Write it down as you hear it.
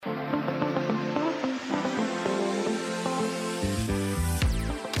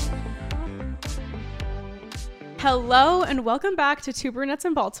Hello and welcome back to Two Brunettes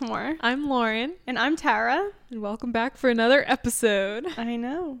in Baltimore. I'm Lauren. And I'm Tarah. And welcome back for another episode. I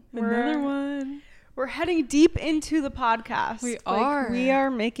know. Another one. We're heading deep into the podcast. We are. We are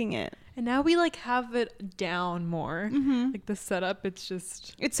making it. And now we have it down more. Mm-hmm. The setup, it's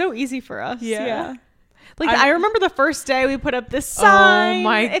so easy for us. Yeah. I remember the first day we put up this sign. Oh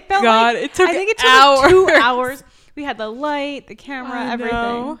my God. It took hours. 2 hours. We had the light, the camera, everything.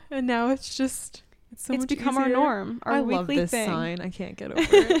 Know. And now it's so much become easier. our norm. Our I weekly love this thing. sign. I can't get over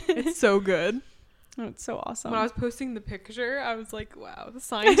it. It's so good. Oh, it's so awesome. When I was posting the picture, I was like, wow, the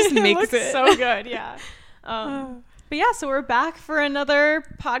sign just makes it so good. Yeah. But yeah, so we're back for another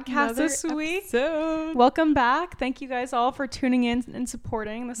podcast this week. Welcome back. Thank you guys all for tuning in and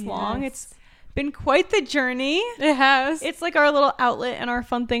supporting this long. It's been quite the journey. It has. It's like our little outlet and our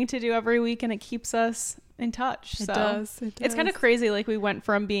fun thing to do every week, and it keeps us in touch. It does. It's kind of crazy. We went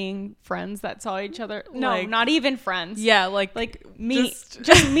from being friends that saw each other. No, not even friends. Yeah,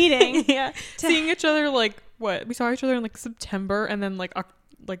 just meeting. Yeah, seeing each other. We saw each other in September, and then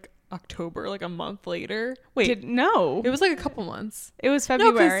October, a month later. Wait, no, it was a couple months. It was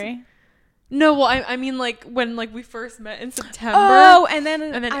February. No, well, I mean when we first met in September. Oh, and then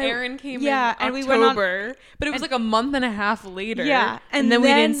Aaron came in and October, we went on, but it was a month and a half later. Yeah, and then we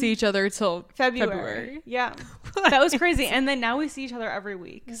didn't see each other till February. Yeah, that was crazy. And then now we see each other every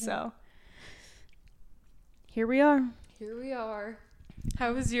week. Mm-hmm. So here we are.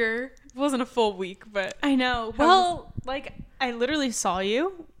 How was it wasn't a full week, but I know. Well, I literally saw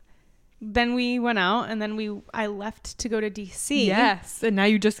you. Then we went out, and then I left to go to DC. Yes, and now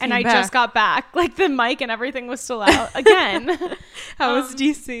you just came back. And I just got back. The mic and everything was still out again. How was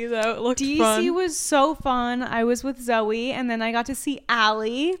DC though? It looked DC fun. was so fun. I was with Zoe, and then I got to see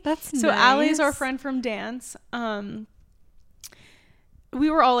Allie. That's so nice. Allie's our friend from dance.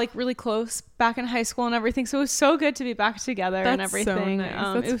 We were all really close back in high school and everything. So it was so good to be back together and everything. So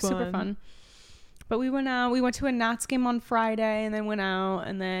nice. It was super fun. But we went out. We went to a Nats game on Friday and then went out.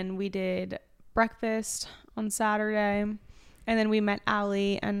 And then we did breakfast on Saturday. And then we met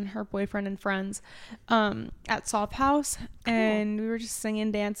Allie and her boyfriend and friends at Soft House. Cool. And we were just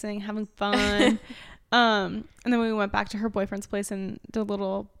singing, dancing, having fun. And then we went back to her boyfriend's place and did a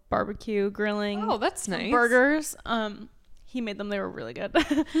little barbecue grilling. Oh, that's nice. Burgers. He made them. They were really good.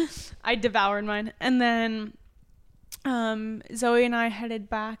 I devoured mine. And then Zoe and I headed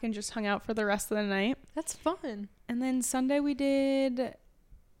back and just hung out for the rest of the night. That's fun. And then Sunday we did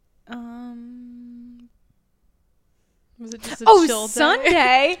was it just a chill day?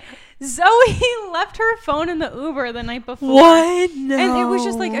 Sunday Zoe left her phone in the Uber the night before. What? No. And it was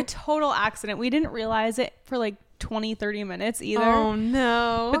just a total accident. We didn't realize it for 20-30 minutes either. Oh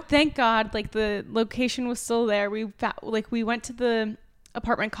no. But thank God the location was still there. We went to the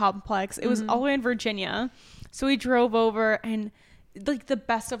apartment complex. It was all the way in Virginia. So we drove over and the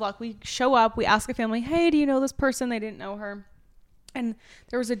best of luck. We show up, we ask a family, hey, do you know this person? They didn't know her. And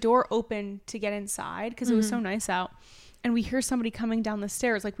there was a door open to get inside because it was so nice out. And we hear somebody coming down the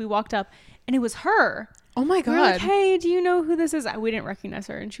stairs. We walked up and it was her. Oh my God. We were hey, do you know who this is? We didn't recognize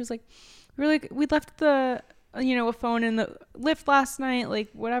her. And she was we left a phone in the lift last night,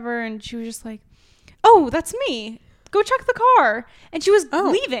 whatever. And she was just oh, that's me. Go check the car. And she was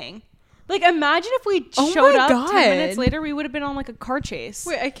leaving. Imagine if we showed up 10 minutes later, we would have been on a car chase.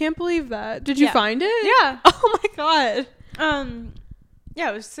 Wait, I can't believe that. Did you find it? Yeah. Oh my God. Yeah,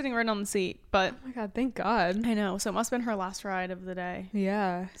 it was sitting right on the seat, but oh my God, thank God. I know. So it must have been her last ride of the day.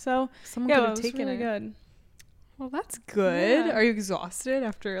 Yeah. So someone could have taken really it. Good. Well, that's good. Yeah. Are you exhausted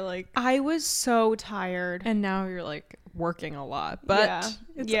after I was so tired. And now you're working a lot, but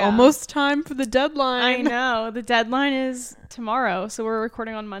it's Yeah. almost time for the deadline. I know. The deadline is tomorrow. So we're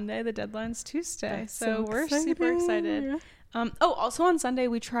recording on Monday. The deadline's Tuesday. So we're super excited. Also on Sunday,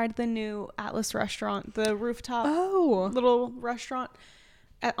 we tried the new Atlas restaurant, the rooftop little restaurant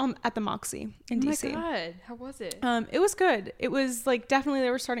at the Moxie in DC. Oh my God. How was it? It was good. It was definitely they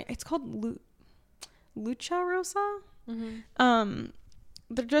were starting. It's called Lucha Rosa. Mm-hmm.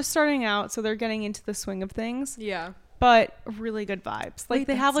 They're just starting out, so they're getting into the swing of things. Yeah. But really good vibes.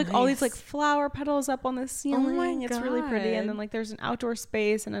 They have nice. all these flower petals up on the ceiling. Oh my It's really pretty. And then there's an outdoor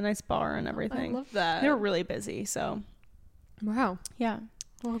space and a nice bar and everything. I love that. They were really busy. So wow. Yeah.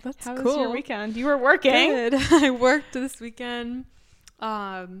 Well, that's How cool. was your weekend? You were working. Good. I worked this weekend.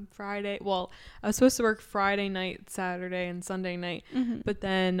 Friday. Well, I was supposed to work Friday night, Saturday, and Sunday night. Mm-hmm. But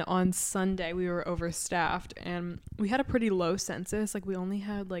then on Sunday we were overstaffed and we had a pretty low census. We only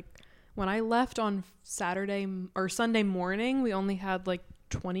had when I left on Saturday or Sunday morning, we only had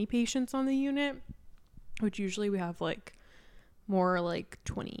 20 patients on the unit, which usually we have more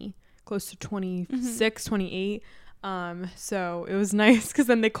 20 close to 26, 28. So it was nice because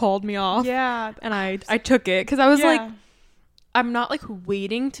then they called me off. Yeah. And I took it because I was like, I'm not like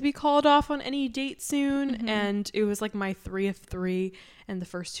waiting to be called off on any date soon. And it was like my 3 of 3. And the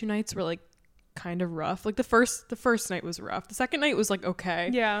first 2 nights were like kind of rough. Like the first night was rough. The second night was like, okay.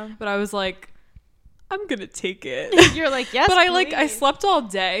 Yeah. But I was like, I'm gonna take it. You're like, yes, but please. I slept all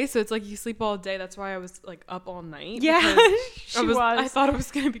day, so it's like you sleep all day. That's why I was like up all night. Yeah, I thought I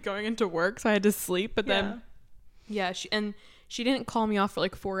was gonna be going into work, so I had to sleep. But then, she didn't call me off for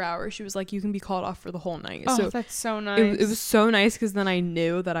like 4 hours. She was like, you can be called off for the whole night. Oh, so that's so nice. It was so nice because then I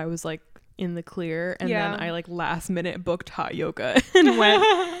knew that I was like in the clear, and then I like last minute booked hot yoga and went.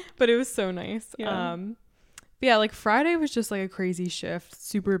 But it was so nice. Yeah. But yeah, like Friday was just like a crazy shift,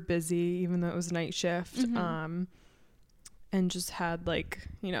 super busy, even though it was night shift. And just had like,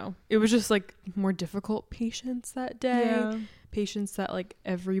 you know, it was just like more difficult patients that day. Yeah. Patients that like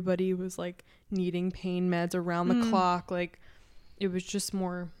everybody was like needing pain meds around the clock. Like it was just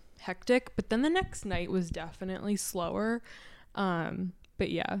more hectic. But then the next night was definitely slower.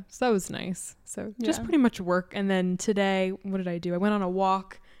 But yeah, so that was nice. So just pretty much work. And then today, what did I do? I went on a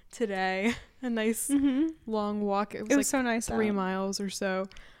walk today. A nice long walk. It was like so nice 3 miles or so.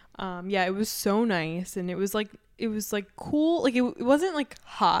 It was so nice, and it was like cool. Like it wasn't like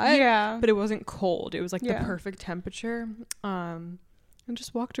hot, but it wasn't cold. It was like the perfect temperature. And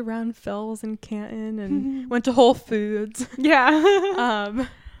just walked around Fells and Canton and went to Whole Foods. But yeah,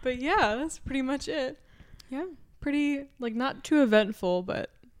 that's pretty much it. Yeah, pretty like not too eventful, but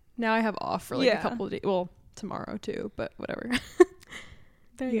now I have off for like a couple of days. Well, tomorrow too, but whatever.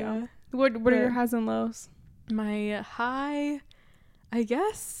 There you go. What are your highs and lows? My high, I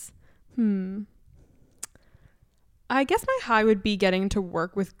guess. I guess my high would be getting to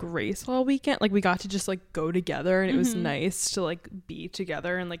work with Grace all weekend. Like we got to just like go together, and it was nice to like be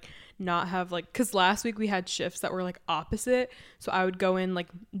together and like not have like, because last week we had shifts that were like opposite. So I would go in like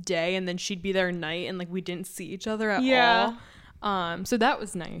day and then she'd be there night, and like we didn't see each other at all. So that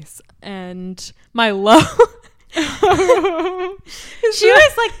was nice. And my low. She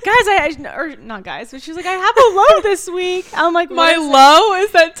was like, guys, or not guys, but she was like, I have a low this week. I'm like, my low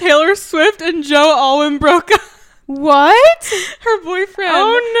is that Taylor Swift and Joe Alwyn broke up. What? Her boyfriend.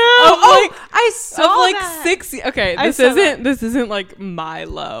 Oh no! I saw that. 6. Okay, this isn't like my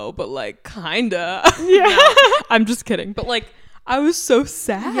low, but like kinda. Yeah. No, I'm just kidding. But like, I was so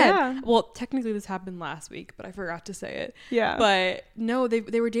sad. Yeah. Well, technically this happened last week, but I forgot to say it. Yeah. But no,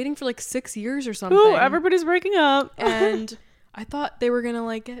 they were dating for like 6 years or something. Ooh, everybody's breaking up. And I thought they were gonna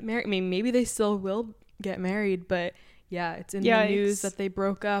like get married. I mean, maybe they still will get married, but yeah, it's in the news that they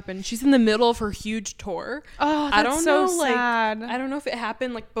broke up, and she's in the middle of her huge tour. Oh, that's I don't so know, sad. Like, I don't know if it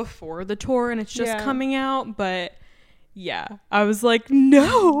happened like before the tour and it's just coming out, but yeah, I was like,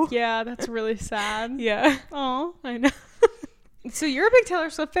 no. Yeah, that's really sad. Yeah. Oh, I know. So you're a big Taylor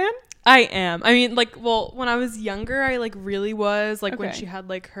Swift fan? I am. I mean, like, well, when I was younger, I like really was like when she had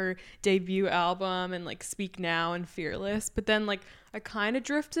like her debut album and like Speak Now and Fearless, but then like I kind of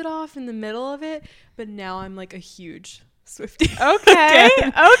drifted off in the middle of it, but now I'm like a huge Swiftie. Okay.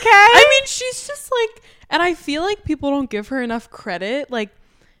 Okay. I mean, she's just like, and I feel like people don't give her enough credit, like,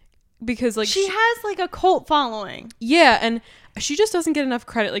 because like she has like a cult following. Yeah, and she just doesn't get enough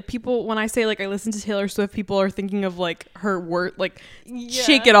credit. Like people, when I say like I listen to Taylor Swift, people are thinking of like her work, like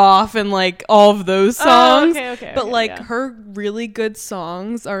Shake It Off and like all of those songs. But like her really good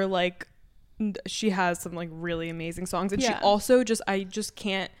songs are like, she has some like really amazing songs, and she also I just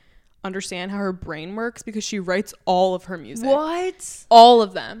can't understand how her brain works, because she writes all of her music. What? All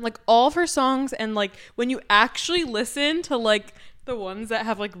of them, like all of her songs, and like when you actually listen to like the ones that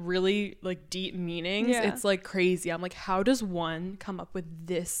have like really like deep meanings, it's like crazy. I'm like, how does one come up with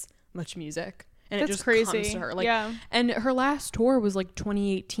this much music? And that's it just crazy. Comes to her. Like, and her last tour was like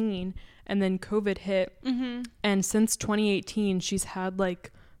 2018, and then COVID hit, and since 2018 she's had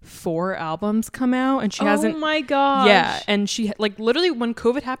like 4 albums come out, and she hasn't. Oh my gosh. Yeah, and she like literally when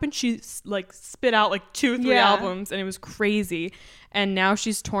COVID happened, she like spit out like 2-3 albums, and it was crazy. And now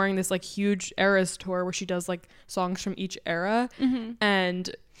she's touring this like huge Eras tour where she does like songs from each era,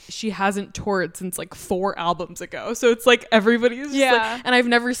 and she hasn't toured since like 4 albums ago. So it's like everybody's just like, and I've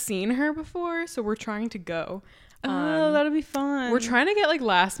never seen her before, so we're trying to go. Oh, that'll be fun. We're trying to get like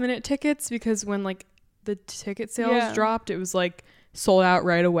last minute tickets, because when like the ticket sales dropped, it was like sold out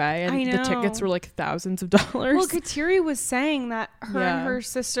right away, and the tickets were like thousands of dollars. Well, Kateri was saying that her and her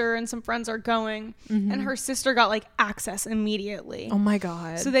sister and some friends are going, and her sister got like access immediately. Oh my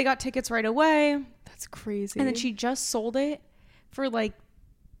god. So they got tickets right away. That's crazy. And then she just sold it for like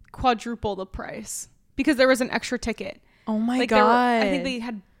quadruple the price, because there was an extra ticket. Oh my god. I think they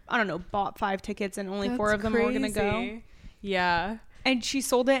had I don't know, bought 5 tickets and only That's 4 of them were gonna go. Yeah. And she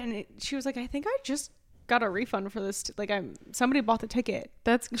sold it, and she was like, I think I just got a refund for this. Somebody bought the ticket.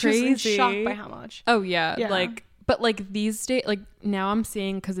 That's She was crazy. shocked by how much. Oh yeah. Yeah. Like, but like these days, like now I'm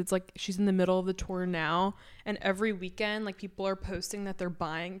seeing, because it's like she's in the middle of the tour now, and every weekend like people are posting that they're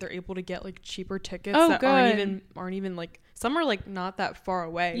able to get like cheaper tickets that aren't even like, some are like not that far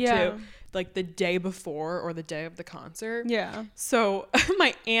away too, like the day before or the day of the concert. Yeah. So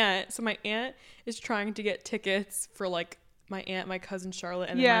my aunt is trying to get tickets for like my aunt, my cousin Charlotte,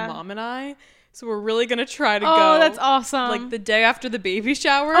 and then my mom and I. So we're really gonna try to go. Oh, that's awesome! Like the day after the baby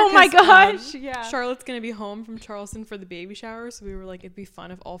shower. Oh my gosh! Yeah. Charlotte's gonna be home from Charleston for the baby shower, so we were like, it'd be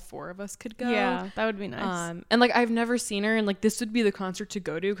fun if all 4 of us could go. Yeah, that would be nice. And like I've never seen her, and like this would be the concert to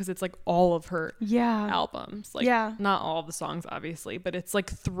go to because it's like all of her albums. Like not all of the songs, obviously, but it's like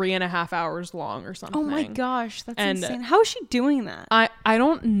 3.5 hours long or something. Oh my gosh, that's insane! How is she doing that? I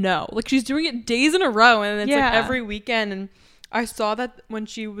don't know. Like she's doing it days in a row, and it's like every weekend. And I saw that when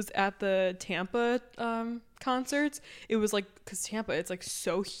she was at the Tampa concerts, it was like, because Tampa, it's like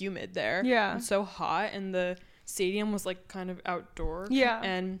so humid there, and so hot, and the stadium was like kind of outdoor,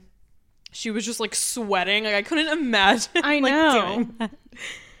 and she was just like sweating. Like I couldn't imagine. I like, know. doing that.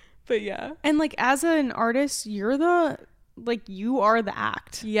 But yeah, and like as an artist, you are the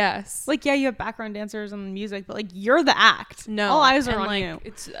act. Yes. Like you have background dancers and music, but like you're the act. No, all eyes are on like, you.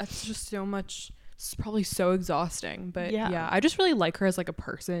 It's just so much. It's probably so exhausting, but yeah, I just really like her as like a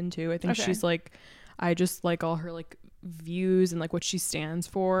person too. I think she's like, I just like all her like views and like what she stands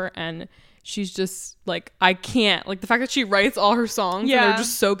for, and she's just like, I can't, like the fact that she writes all her songs and they're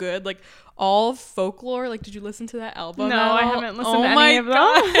just so good, like all folklore. Like, did you listen to that album? No, I haven't listened to any of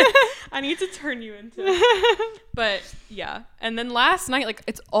them. I need to turn you into it. But yeah, and then last night, like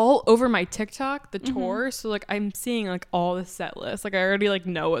it's all over my TikTok, the tour, so like I'm seeing like all the set list. Like I already like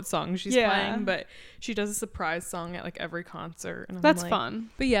know what song she's playing, but she does a surprise song at like every concert, and that's like, fun.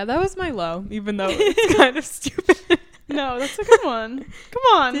 But yeah, that was my low, even though it's kind of stupid. No, that's a good one. Come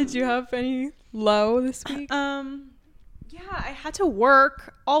on. Did you have any low this week? Yeah, I had to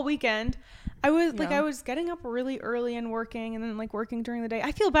work all weekend. I was getting up really early and working, and then like working during the day.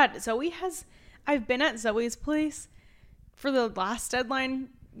 I feel bad. I've been at Zoe's place for the last deadline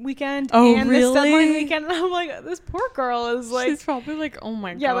weekend and this deadline weekend, and I'm like, this poor girl is like, she's probably like, oh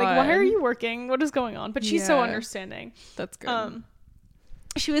my god, yeah, like why are you working? What is going on? But she's so understanding. That's good.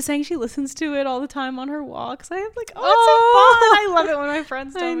 She was saying she listens to it all the time on her walks. I have like, it's so fun. I love it when my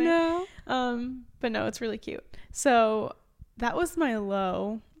friends tell me. I know. But no, it's really cute. So that was my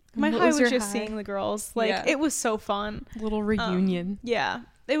low. My high was just seeing the girls. Like it was so fun. Little reunion. Yeah.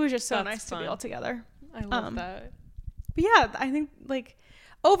 It was just so nice to be all together. I love that. But yeah, I think like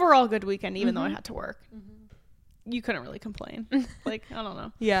overall good weekend, even though I had to work. You couldn't really complain. Like, I don't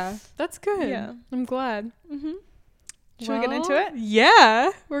know. Yeah. That's good. Yeah. I'm glad. Should we get into it?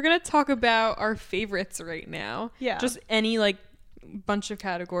 Yeah. We're going to talk about our favorites right now. Yeah. Just any like bunch of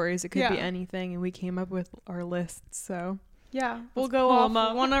categories. It could be anything, and we came up with our list. So yeah, we'll go off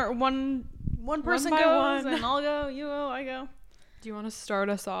one person goes, and I'll go, you go, I go. Do you want to start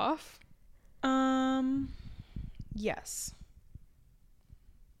us off? Yes.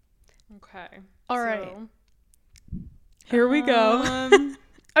 Okay. All right. Here we go.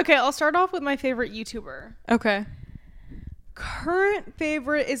 Okay, I'll start off with my favorite YouTuber. Okay. Current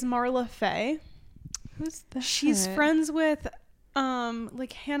favorite is Marla Faye. Who's that? She's friends with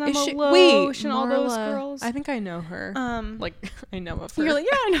like Hannah Maloche and all those girls. I think I know her. Like I know of her. You're like,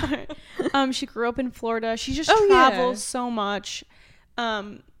 yeah, I know her. She grew up in Florida. She just travels so much.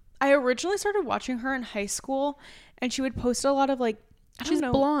 I originally started watching her in high school, and she would post a lot of like, she's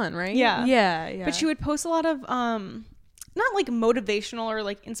blonde, right? Yeah. But she would post a lot of not like motivational or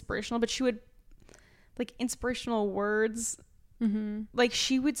like inspirational, but she would like inspirational words. Like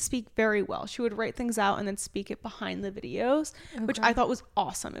she would speak very well. She would write things out and then speak it behind the videos, which I thought was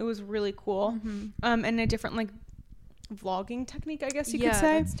awesome. It was really cool. And a different like vlogging technique, I guess you could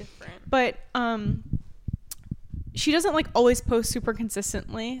say. Yeah, that's different. But she doesn't like always post super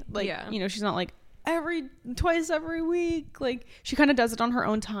consistently. Like, you know, she's not like twice every week. Like she kind of does it on her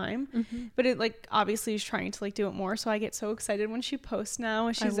own time. But it like obviously is trying to like do it more. So I get so excited when she posts now,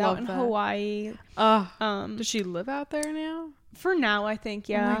 and she's out in Hawaii. Does she live out there now? For now, I think,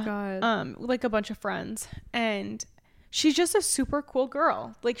 yeah. Oh my god. Like a bunch of friends, and she's just a super cool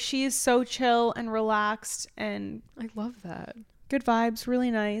girl. Like she is so chill and relaxed, and I love that. Good vibes,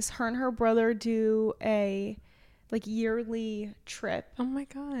 really nice. Her and her brother do a like yearly trip. Oh my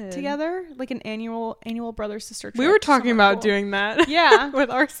god. Together, like an annual brother sister trip. We were talking about doing that. Yeah. With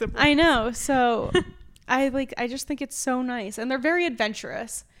our siblings. I know. So I just think it's so nice, and they're very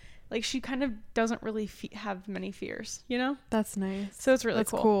adventurous. Like she kind of doesn't really have many fears, you know? That's nice. So it's really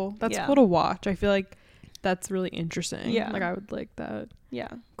That's cool. That's cool to watch. I feel like that's really interesting. Yeah. Like I would like that. Yeah.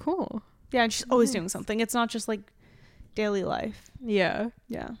 Cool. Yeah, and she's always doing something. It's not just like daily life. Yeah.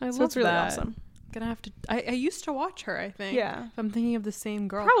 Yeah. I so love it's really that. awesome. Gonna have to I used to watch her, I think. Yeah. If I'm thinking of the same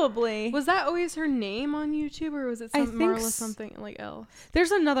girl. Probably. Was that always her name on YouTube, or was it Marla something like else?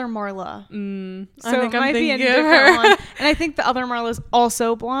 There's another Marla. So I think it might be a different one. And I think the other Marla's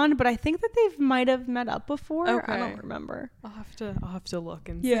also blonde, but I think that they might have met up before. Okay. I don't remember. I'll have to look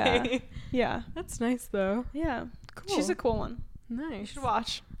and see. Yeah. That's nice though. Yeah. Cool. She's a cool one. Nice. You should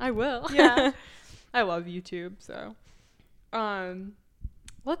watch. I will. Yeah. I love YouTube, so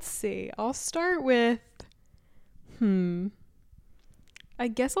let's see. I'll start with I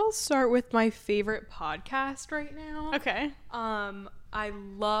guess I'll start with my favorite podcast right now. Okay. I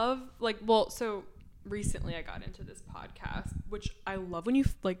love so recently I got into this podcast, which I love when you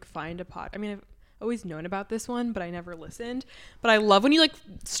find a I mean, I've always known about this one, but I never listened. But I love when you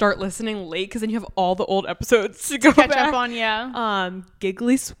start listening late, because then you have all the old episodes to go catch back up on. Yeah.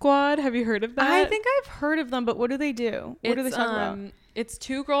 Giggly Squad. Have you heard of that? I think I've heard of them, but what do they do? What do they talk about? It's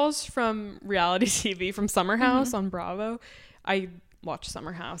two girls from reality TV from Summer House on Bravo. I watch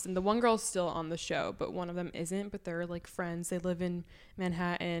Summer House, and the one girl's still on the show, but one of them isn't. But they're friends. They live in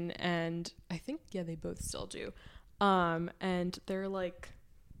Manhattan, and I think they both still do. And they're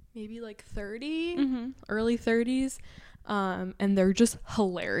maybe 30, early 30s. And they're just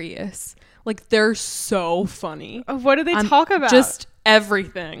hilarious. They're so funny. What do they talk about? Just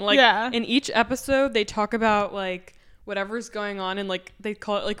everything. In each episode they talk about whatever's going on, and they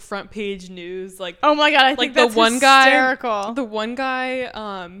call it front page news. Oh my god, I think that's hysterical. The one guy,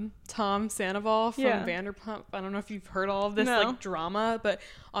 Tom Sandoval from Vanderpump. I don't know if you've heard all of this drama, but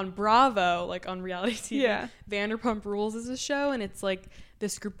on Bravo, on reality TV, Vanderpump Rules is a show, and it's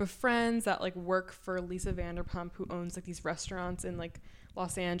this group of friends that work for Lisa Vanderpump, who owns these restaurants in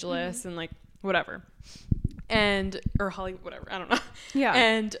Los Angeles and whatever. Or Hollywood, whatever, I don't know. Yeah.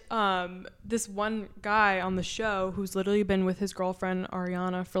 And this one guy on the show, who's literally been with his girlfriend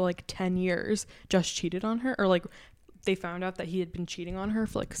Ariana for 10 years, just cheated on her, or they found out that he had been cheating on her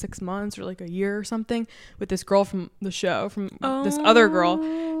for 6 months or a year or something with this girl from the show, from this other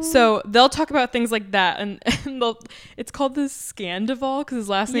girl. So they'll talk about things like that, and it's called the Scandival because his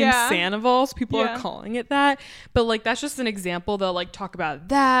last name's Sandoval, so people are calling it that. But that's just an example. They'll talk about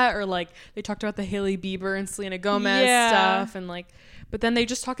that, or they talked about the Hailey Bieber and Selena Gomez stuff, and but then they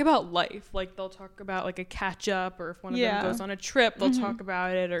just talk about life. They'll talk about a catch up, or if one of them goes on a trip, they'll talk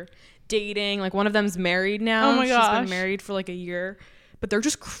about it, or dating. One of them's married now. Oh my gosh. She's been married for a year, but they're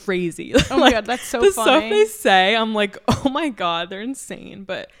just crazy. Oh my god, that's so the funny. Stuff they say, I'm oh my god, they're insane.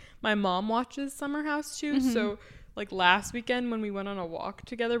 But my mom watches Summer House too, so last weekend when we went on a walk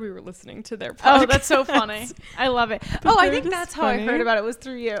together, we were listening to their podcast. Oh, that's so funny. I love it. But I think that's how I heard about it, was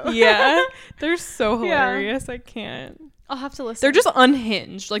through you. Yeah, they're so hilarious. I can't. I'll have to listen. They're just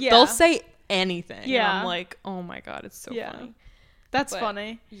unhinged. They'll say anything. Yeah. And I'm oh my god, it's so funny. That's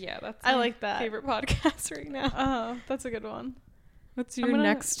funny. Yeah, that's I like that. Favorite podcast right now. Oh, that's a good one. What's your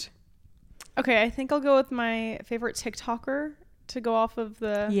next? Okay, I think I'll go with my favorite TikToker to go off of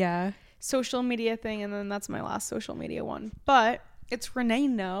the social media thing, and then that's my last social media one. But it's Renee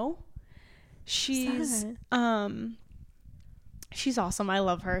No. She's she's awesome. I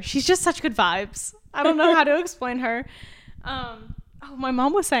love her. She's just such good vibes. I don't know how to explain her. My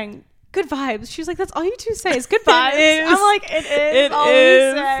mom was saying good vibes. She's that's all you two say is good vibes. I'm it is.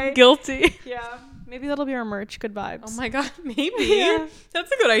 It is. Guilty. Yeah. Maybe that'll be our merch. Good vibes. Oh my god, maybe. Yeah.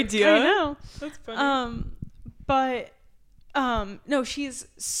 That's a good idea. I know. That's funny. But no, she's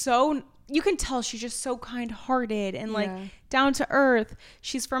so, you can tell she's just so kind-hearted and down to earth.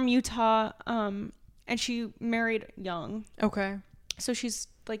 She's from Utah, and she married young. Okay. So she's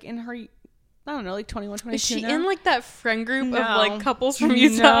in her, I don't know, 21, 22 Is she now? in that friend group of couples from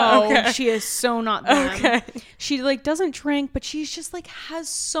Utah? No, okay. She is so not them. Okay. She doesn't drink, but she's just has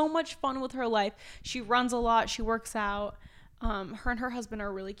so much fun with her life. She runs a lot. She works out. Her and her husband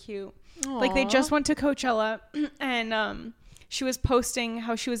are really cute. Aww. They just went to Coachella, and she was posting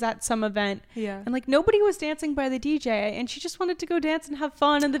how she was at some event. Yeah. And nobody was dancing by the DJ, and she just wanted to go dance and have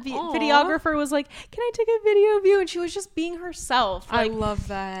fun. And the videographer was like, "Can I take a video of you?" And she was just being herself. I love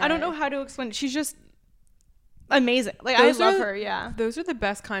that. I don't know how to explain it. She's just amazing. I love her. Yeah. Those are the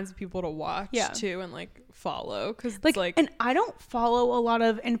best kinds of people to watch too, and follow, because and I don't follow a lot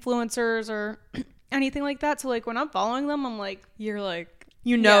of influencers or anything like that. So when I'm following them, I'm you're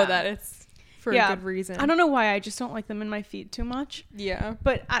you know that it's for a good reason. I don't know why. I just don't like them in my feed too much. Yeah.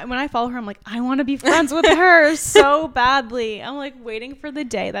 But when I follow her, I'm like, I want to be friends with her so badly. I'm like waiting for the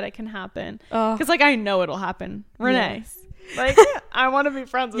day that it can happen. Because like I know it'll happen. Renee. Yes. Like, I want to be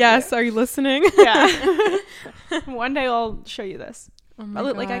friends with you. Yes. Are you listening? Yeah. One day I'll show you this. Oh my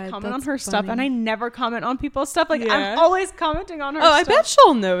like God, I comment on her funny. stuff and I never comment on people's stuff. Like I'm always commenting on her stuff. I bet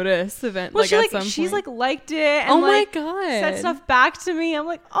she'll notice event. Well, like she's like liked it and oh like my God, said stuff back to me. I'm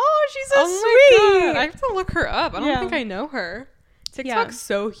like, oh, she's so sweet. God. I have to look her up. I don't think I know her. TikTok's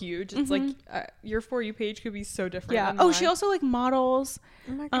so huge. It's like your For You page could be so different. Yeah. Oh, she also like models.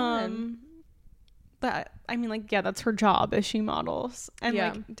 Oh my God. That I mean, like, yeah, that's her job is she models and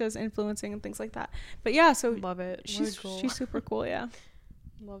like does influencing and things like that. But yeah, so love it. She's super cool. Yeah.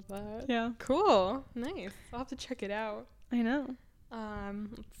 Love that. Yeah. Cool. Nice. I'll have to check it out. I know.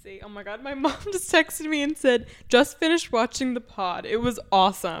 Let's see. Oh my God, my mom just texted me and said, just finished watching the pod. It was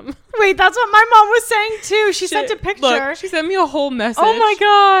awesome. Wait, that's what my mom was saying too. She sent a picture. Look, she sent me a whole message. Oh my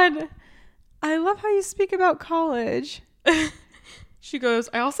God. I love how you speak about college. She goes,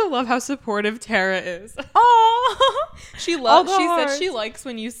 I also love how supportive Tarah is. Oh. She said she likes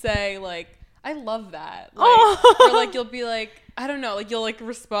when you say like, I love that. Like, or like you'll be like, I don't know, like you'll like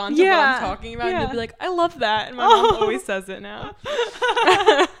respond to what I'm talking about and you'll be like, I love that. And my mom always says it now.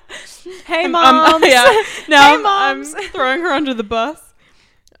 Hey moms. Now I'm throwing her under the bus.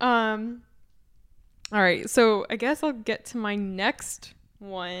 All right, so I guess I'll get to my next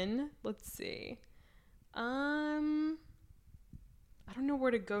one. Let's see. I don't know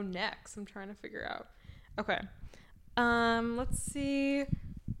where to go next. I'm trying to figure out. Okay. Let's see.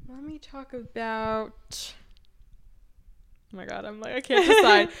 Let me talk about... Oh my God, I'm like, I can't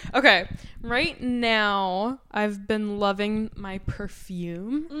decide. Okay, right now, I've been loving my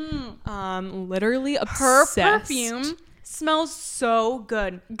perfume. Literally obsessed. Her perfume smells so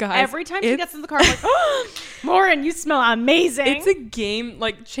good. Guys, every time she gets in the car, I'm like, oh, Lauren, you smell amazing. It's a game,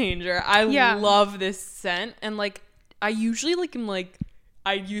 like, changer. I love this scent. And, like, I usually, like, am, like,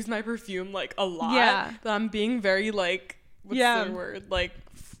 I use my perfume, like, a lot. Yeah. But I'm being very, like, what's the word? Like,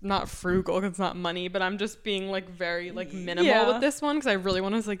 not frugal because it's not money, but I'm just being like very like minimal with this one because I really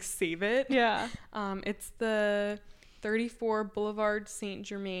want to like save it. Yeah. It's the 34 Boulevard Saint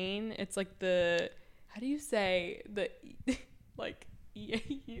Germain. It's like the, how do you say the like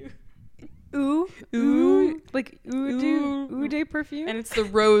EAU? Like Oude perfume, and it's the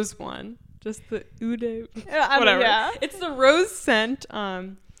rose one. Just the Oude, whatever. Yeah. It's the rose scent.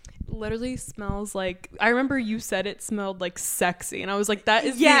 Literally smells like, I remember you said it smelled like sexy and I was like, that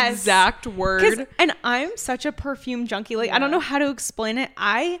is the exact word. And I'm such a perfume junkie, like I don't know how to explain it.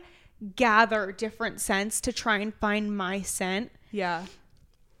 I gather different scents to try and find my scent.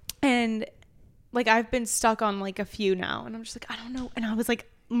 And like I've been stuck on like a few now and I'm just like, I don't know. And I was like,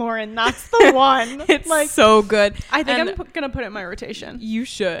 Lauren, that's the one. It's like so good. I think I'm gonna put it in my rotation. You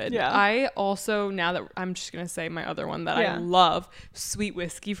should. Yeah. I also, now that I'm just gonna say my other one that I love, Sweet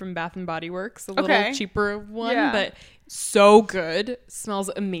Whiskey from Bath and Body Works, a little cheaper one, but so good. Smells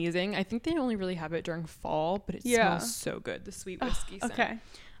amazing. I think they only really have it during fall, but it smells so good. The Sweet Whiskey scent. Okay.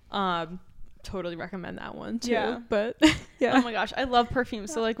 Totally recommend that one too. Yeah. But oh my gosh, I love perfume.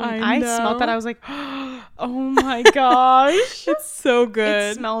 So like when I smelled that, I was like, oh my gosh, it's so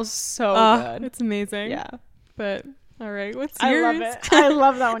good. It smells so good. It's amazing. Yeah. But all right, what's yours? I love it. I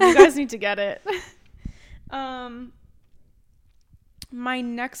love that one. You guys need to get it. My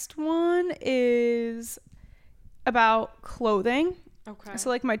next one is about clothing. Okay. So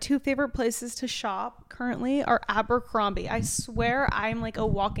like my two favorite places to shop currently are Abercrombie. I swear I'm like a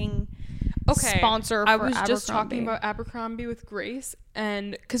walking sponsor for I was Abercrombie. Just talking about Abercrombie with Grace,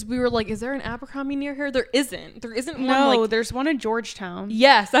 and because we were like, is there an Abercrombie near here? There isn't one. No, there's one in Georgetown.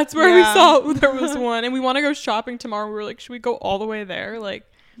 Yes, that's where we saw there was one, and we want to go shopping tomorrow. We were like, should we go all the way there? Like,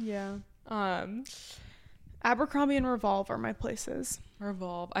 Abercrombie and Revolve are my places.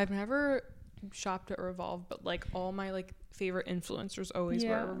 Revolve. I've never shopped at Revolve, but like all my like favorite influencers always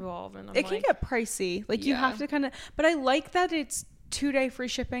wear Revolve, and it can get pricey. Like you have to kind of, but I like that it's 2-day free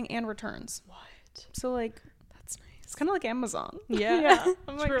shipping and returns. What? So like that's nice. It's kind of like Amazon. Yeah.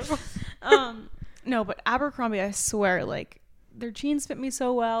 I'm like, no, but Abercrombie, I swear, like their jeans fit me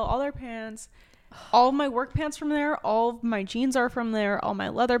so well. All their pants, all of my work pants from there. All of my jeans are from there. All my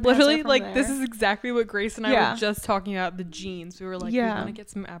leather pants literally are from like there. This is exactly what Grace and I were just talking about, the jeans. We were like, we want to get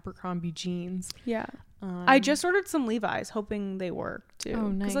some Abercrombie jeans. Yeah. I just ordered some Levi's, hoping they work too. Oh,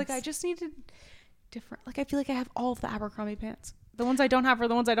 nice. Because like I just needed different. Like I feel like I have all of the Abercrombie pants. The ones I don't have are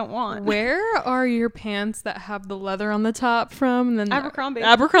the ones I don't want. Where are your pants that have the leather on the top from? And then Abercrombie.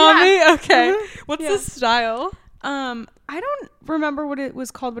 Abercrombie? Yeah. Okay. What's the style? I don't remember what it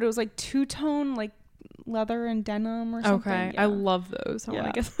was called, but it was like two-tone, like leather and denim or something. Okay. Yeah. I love those. I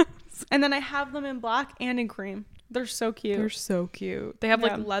want to get those. And then I have them in black and in cream. They're so cute. They're so cute. They have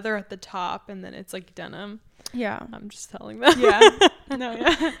like leather at the top and then it's like denim. Yeah. I'm just telling them. Yeah. No,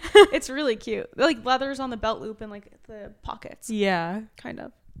 yeah. It's really cute. Like leather's on the belt loop and like the pockets. Yeah. Kind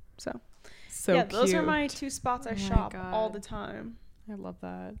of. So cute. Those are my two spots I shop all the time. I love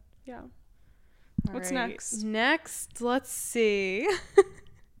that. Yeah. What's next? Next, let's see.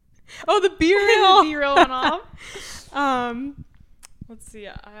 Oh, the B-reel. The B-reel went off. Let's see.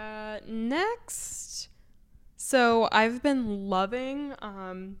 Next. So I've been loving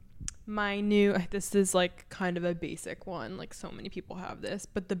my new, this is like kind of a basic one, like so many people have this,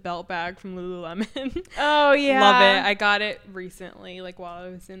 but the belt bag from Lululemon. Oh yeah. Love it. I got it recently, like while I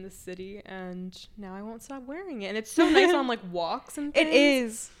was in the city, and now I won't stop wearing it. And it's so nice on like walks and things. It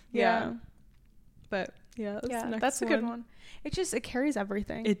is. Yeah. But that's a good one. It carries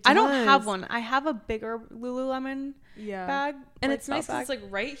everything. It does. I don't have one. I have a bigger Lululemon bag. And it's nice because it's like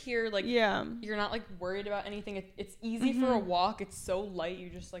right here, like you're not like worried about anything. It's easy for a walk. It's so light. You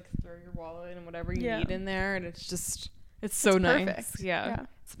just like throw your wallet and whatever you need in there, and it's so nice. Perfect. Yeah.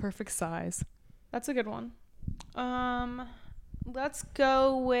 It's the perfect size. That's a good one. Let's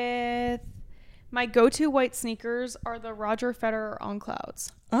go with my go-to white sneakers are the Roger Federer On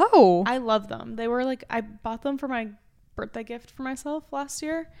Clouds. Oh, I love them. They were like, I bought them for my birthday gift for myself last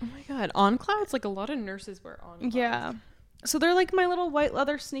year. Oh my god, On Clouds, like a lot of nurses wear On Clouds. Yeah. So they're like my little white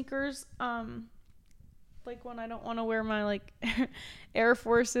leather sneakers. Like when I don't want to wear my like Air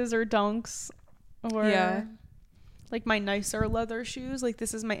Forces or Dunks or like my nicer leather shoes. Like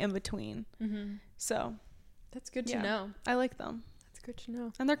this is my in-between. Mm-hmm. So that's good to know. I like them. That's good to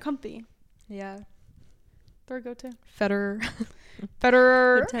know. And they're comfy. Yeah. They're a go-to. Federer.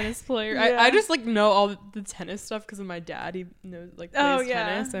 The tennis player. Yeah. I just like know all the tennis stuff because of my dad. He knows like plays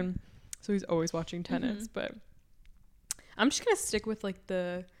tennis, and so he's always watching tennis. Mm-hmm. But I'm just gonna stick with like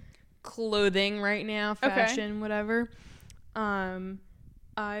the clothing right now, fashion, whatever.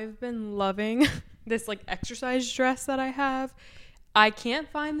 I've been loving this like exercise dress that I have. I can't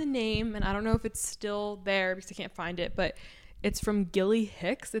find the name, and I don't know if it's still there because I can't find it, but it's from Gilly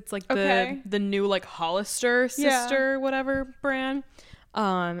Hicks. It's like the new like Hollister sister whatever brand.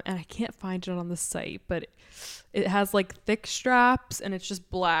 And I can't find it on the site, but it has like thick straps and it's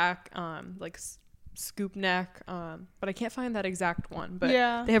just black, like scoop neck. But I can't find that exact one. But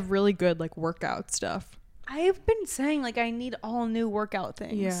they have really good like workout stuff. I've been saying like I need all new workout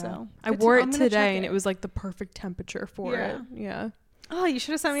things. Yeah. So I wore it today and it was like the perfect temperature for it. Yeah. Oh, you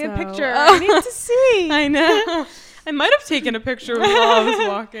should have sent me a picture. I need to see. I know. I might have taken a picture while I was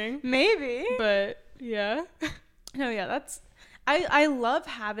walking. Maybe. But yeah. No, yeah, that's I love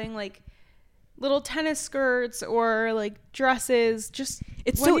having like little tennis skirts or like dresses. Just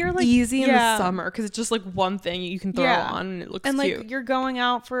it's so you're, like, easy in the summer because it's just like one thing you can throw on and it looks cute. And like you're going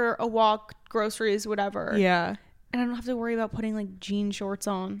out for a walk, groceries, whatever. Yeah. And I don't have to worry about putting like jean shorts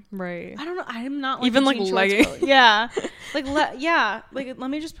on. Right. I don't know. I'm not like even like leggings. Yeah. Like like let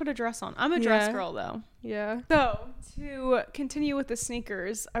me just put a dress on. I'm a dress girl though. Yeah. So to continue with the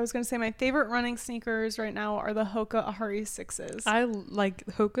sneakers, I was gonna say my favorite running sneakers right now are the Hoka Ahari 6s. I like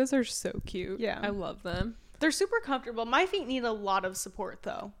Hokas are so cute. Yeah. I love them. They're super comfortable. My feet need a lot of support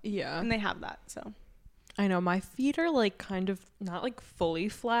though. Yeah. And they have that. So I know my feet are like kind of not like fully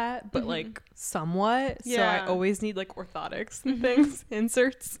flat, but like somewhat. Yeah. So I always need like orthotics and things,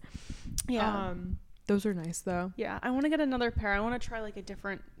 inserts. Yeah. Those are nice though. Yeah. I want to get another pair. I want to try like a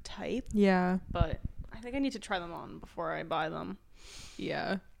different type. Yeah. But I think I need to try them on before I buy them.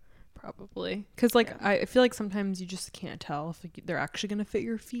 Yeah. Probably. Because like I feel like sometimes you just can't tell if like, they're actually going to fit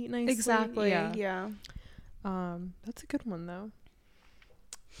your feet nicely. Exactly. Yeah. That's a good one though.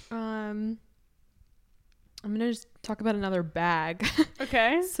 I'm going to just talk about another bag.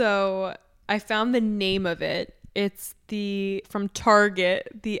 Okay. So I found the name of it. It's from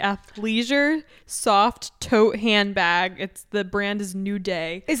Target, the Athleisure Soft Tote Handbag. The brand is New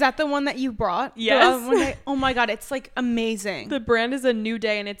Day. Is that the one that you brought? Yes. Oh my God. It's like amazing. The brand is a New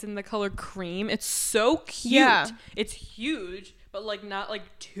Day and it's in the color cream. It's so cute. Yeah. It's huge, but like not like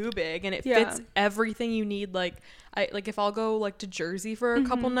too big, and it fits everything you need. Like if I'll go like to Jersey for a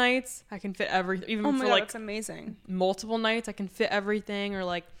couple nights, I can fit everything. Even for like it's amazing. Multiple nights, I can fit everything. Or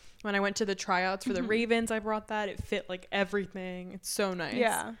like when I went to the tryouts for the Ravens, I brought that. It fit like everything. It's so nice.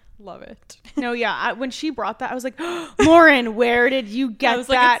 Yeah. Love it. No, yeah. When she brought that, I was like, Lauren, where did you get that?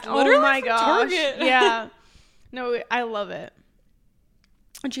 Like, it's literally oh my gosh. Target. Yeah. No, I love it.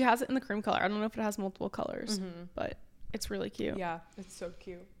 And she has it in the cream color. I don't know if it has multiple colors, but it's really cute. Yeah, it's so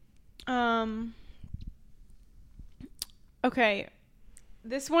cute. Okay.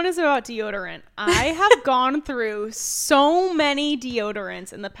 This one is about deodorant. I have gone through so many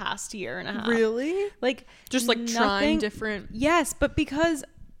deodorants in the past year and a half. Really? Like, just like trying different. Yes, but because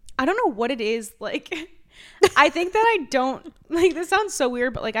I don't know what it is. Like, I think that I don't like, this sounds so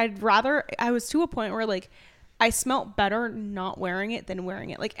weird, but like I was to a point where like I smelt better not wearing it than wearing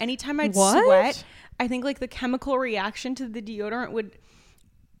it. Like anytime I'd sweat, I think like the chemical reaction to the deodorant would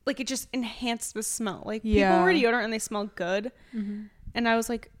like, it just enhanced the smell. Like people wear deodorant and they smell good. Mm-hmm. And I was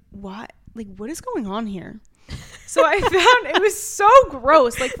like, what? Like, what is going on here? So I found it was so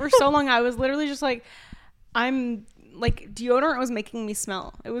gross. Like, for so long, I was literally just like, deodorant was making me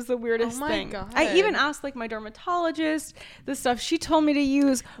smell. It was the weirdest thing. God. I even asked, like, my dermatologist, the stuff she told me to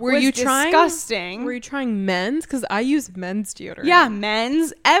use was disgusting. Were you trying men's? Because I use men's deodorant. Yeah,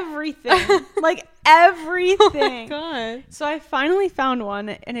 men's. Everything. Like, everything. Oh, my God. So I finally found one,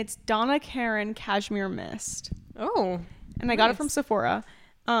 and it's Donna Karan Cashmere Mist. Oh, and I got it from Sephora.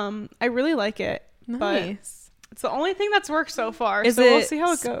 I really like it. Nice. But it's the only thing that's worked so far. Is so it we'll see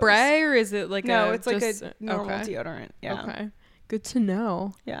how it goes. Spray or is it like it's like a normal deodorant. Yeah. Okay. Good to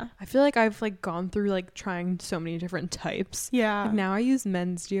know. Yeah. I feel like I've like gone through like trying so many different types. Yeah. Like now I use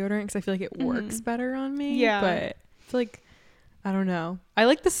men's deodorant because I feel like it works better on me. Yeah. But I feel like I don't know. I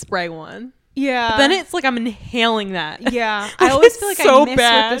like the spray one. Yeah. But then it's like I'm inhaling that. Yeah. I always feel like I miss with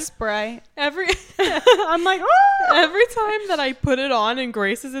the spray. I'm like, oh! Every time that I put it on and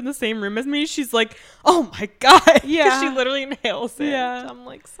Grace is in the same room as me, she's like, oh my God. Yeah. She literally inhales it. Yeah. I'm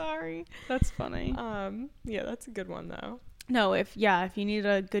like, sorry. That's funny. Yeah, that's a good one though. No, if you need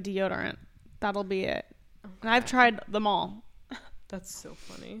a good deodorant, that'll be it. Okay. And I've tried them all. That's so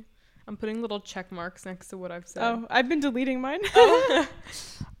funny. I'm putting little check marks next to what I've said. Oh, I've been deleting mine.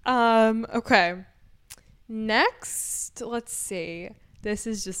 Okay. Next, let's see. This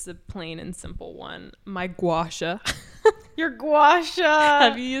is just a plain and simple one. My gua sha. Your gua sha.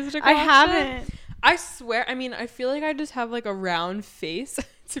 Have you used a gua sha? I haven't. I swear, I mean, I feel like I just have like a round face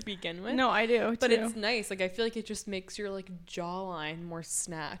to begin with. No, I do but too. It's nice. Like I feel like it just makes your like jawline more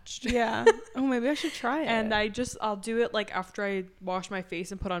snatched. Yeah. Oh, maybe I should try it. And I'll do it like after I wash my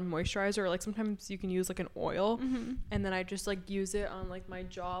face and put on moisturizer, or like sometimes you can use like an oil, and then I just like use it on like my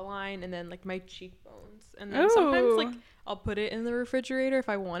jawline and then like my cheekbones, and then sometimes like I'll put it in the refrigerator if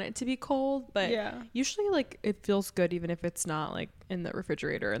I want it to be cold, but usually like it feels good even if it's not like in the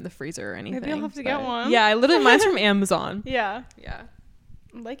refrigerator, in the freezer or anything. Maybe I'll have to get one. Yeah, I literally, mine's from Amazon. Yeah. Yeah.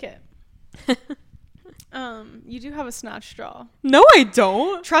 I like it. You do have a snatch straw. No, I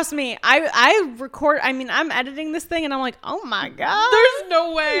don't. Trust me. I record. I mean, I'm editing this thing and I'm like, oh my God. There's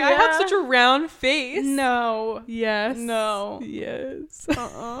no way. Yeah. I have such a round face. No. Yes. No. Yes.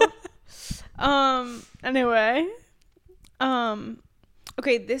 Anyway.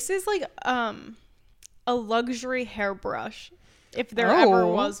 Okay, this is like a luxury hairbrush, if there ever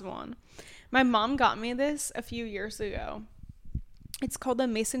was one. My mom got me this a few years ago. It's called the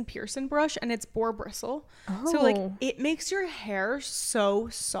Mason Pearson brush, and it's boar bristle. Oh. So like it makes your hair so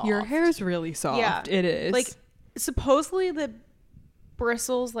soft. Your hair is really soft. Yeah. It is. Like supposedly the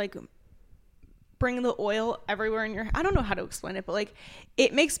bristles like bring the oil everywhere in your hair. I don't know how to explain it, but like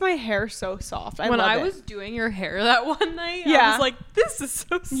it makes my hair so soft. When I was doing your hair that one night, I was like, this is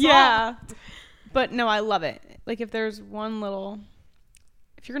so soft. Yeah. But no, I love it. Like if there's one little,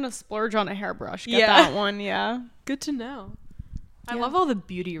 if you're gonna splurge on a hairbrush, get that one. Yeah. Good to know. I love all the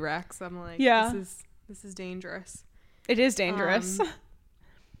beauty racks. I'm like, this is dangerous. It is dangerous.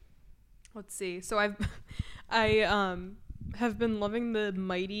 Let's see. So I have been loving the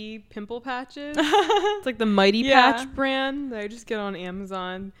Mighty pimple patches. It's like the Mighty Patch brand that I just get on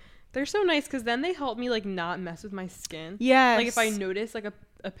Amazon. They're so nice because then they help me like not mess with my skin. Yes. Like if I notice like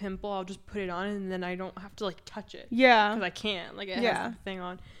a pimple, I'll just put it on and then I don't have to like touch it. Yeah. Because I can't. Like it has the thing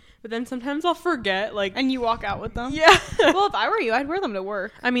on. But then sometimes I'll forget, like... And you walk out with them? Yeah. Well, if I were you, I'd wear them to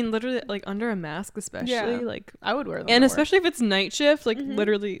work. I mean, literally, like, under a mask especially. Like I would wear them and especially if it's night shift, like,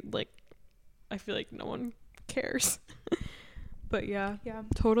 literally, like, I feel like no one cares. But, yeah.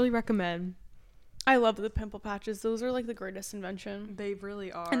 Totally recommend. I love the pimple patches. Those are, like, the greatest invention. They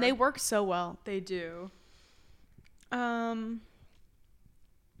really are. And they work so well. They do. My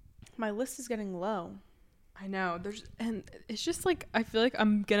list is getting low. I know. And it's just like I feel like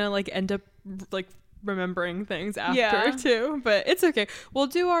I'm gonna like end up like remembering things after too, but it's okay. We'll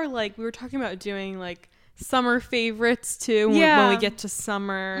do our like we were talking about doing like summer favorites too when we get to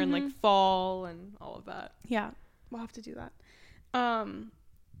summer and like fall and all of that. Yeah, we'll have to do that.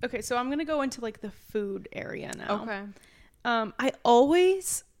 Okay, so I'm gonna go into like the food area now. Okay. I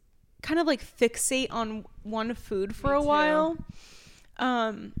always kind of like fixate on one food for a while.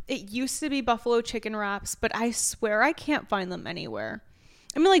 It used to be buffalo chicken wraps, but I swear I can't find them anywhere.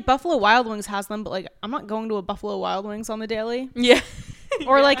 I mean, like, Buffalo Wild Wings has them, but, like, I'm not going to a Buffalo Wild Wings on the daily. Yeah.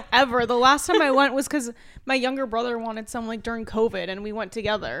 Or, like, ever. The last time I went was because my younger brother wanted some, like, during COVID, and we went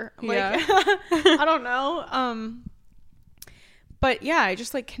together. Like, I don't know. But, yeah, I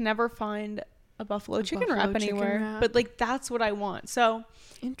just, like, can never find a buffalo chicken wrap anywhere. But, like, that's what I want. So,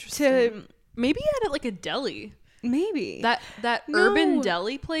 interesting. Maybe at, like, a deli. Maybe. That urban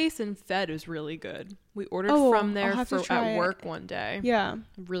deli place in Fed is really good. We ordered from there at work one day. Yeah.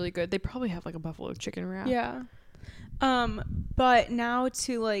 Really good. They probably have like a buffalo chicken wrap. Yeah. But now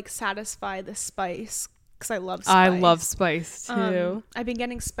to like satisfy the spice, because I love spice. I love spice too. I've been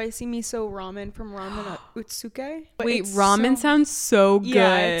getting spicy miso ramen from Ramen Utsuke. Wait, ramen sounds so good.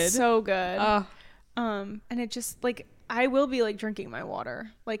 Yeah, it's so good. And it just like, I will be like drinking my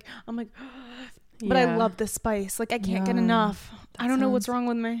water. Like, I'm like, but I love the spice. Like, I can't get enough. I don't know what's wrong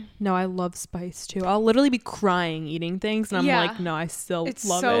with me. No, I love spice too. I'll literally be crying eating things, and I'm like, no, I still love it. It's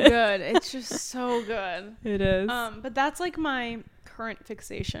so good. It's just so good. It is. But that's like my current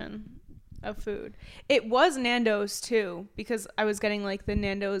fixation of food. It was Nando's too, because I was getting like the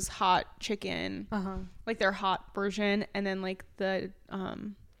Nando's hot chicken, like their hot version, and then like the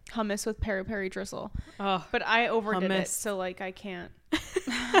hummus with peri peri drizzle. But I overdid it, so like I can't.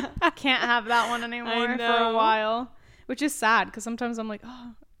 I can't have that one anymore for a while, which is sad because sometimes I'm like,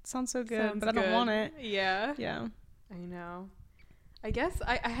 oh, it sounds so good, but I don't want it. Yeah I know. I guess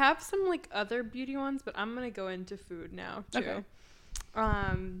I have some like other beauty ones, but I'm gonna go into food now too. Okay.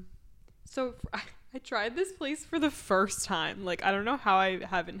 So I tried this place for the first time. Like, I don't know how I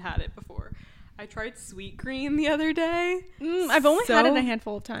haven't had it before. I tried Sweet Green the other day. I've only had it a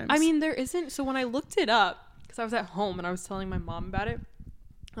handful of times. I mean, there isn't. So when I looked it up, because I was at home and I was telling my mom about it,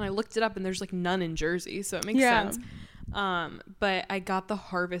 and I looked it up and there's like none in Jersey, so it makes sense. But I got the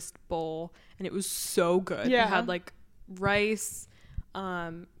Harvest Bowl and it was so good. It had like rice,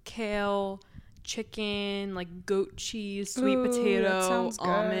 kale, chicken, like goat cheese, sweet potato,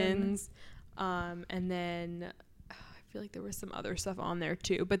 almonds, and then I feel like there was some other stuff on there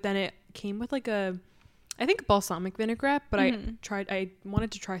too. But then it came with like I think balsamic vinaigrette, but I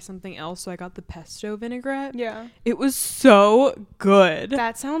wanted to try something else, so I got the pesto vinaigrette. Yeah. It was so good.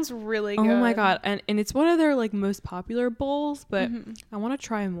 That sounds really good. Oh my god. And it's one of their like most popular bowls, but I want to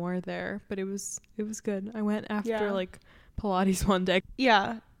try more there. But it was good. I went after like Pilates one day.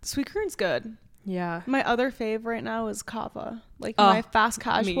 Yeah. Sweet Green's good. Yeah. My other fave right now is Kava. Like my fast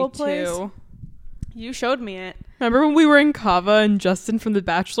casual place. Too. You showed me it. Remember when we were in Kava and Justin from The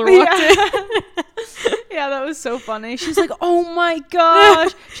Bachelor walked in? Yeah, that was so funny. She's like, oh my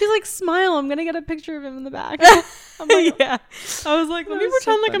gosh. She's like, smile. I'm going to get a picture of him in the back. I'm like, yeah. I was like, let me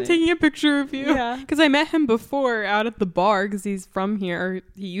pretend like I'm taking a picture of you. Yeah. Because I met him before out at the bar because he's from here. Or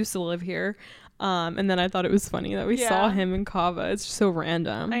he used to live here. And then I thought it was funny that we saw him in Kava. It's just so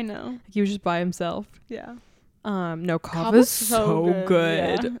random. I know. Like, he was just by himself. Yeah. No, Kava's so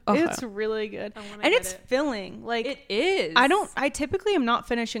good. Yeah. It's really good. And it's filling. Like, it is. I typically am not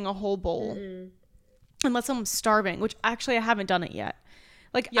finishing a whole bowl unless I'm starving, which actually I haven't done it yet.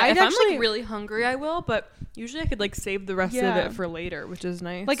 Like, if I'm like really hungry, I will, but usually I could like save the rest of it for later, which is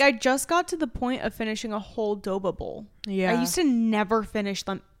nice. Like, I just got to the point of finishing a whole Doba bowl. Yeah. I used to never finish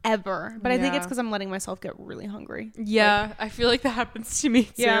them ever, but I think it's because I'm letting myself get really hungry. Yeah. Like, I feel like that happens to me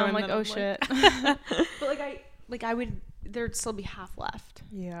too. Yeah. I'm like, oh shit. But there'd still be half left.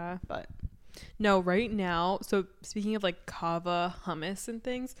 Yeah. But no, right now, so speaking of like Kava hummus and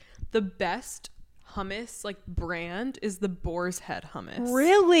things, the best hummus like brand is the Boar's Head hummus.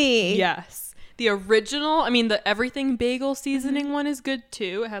 Really? Yes. The original, I mean the everything bagel seasoning one is good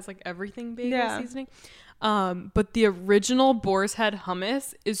too. It has like everything bagel seasoning. But the original Boar's Head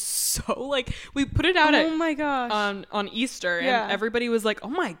hummus is so like, we put it out my gosh on Easter and everybody was like, oh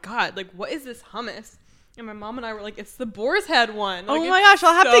my god, like what is this hummus? And my mom and I were like, it's the Boar's Head one. Like, oh my gosh,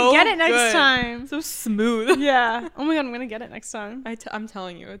 I'll have to get it next time. So smooth. Yeah. Oh my god, I'm gonna get it next time. I'm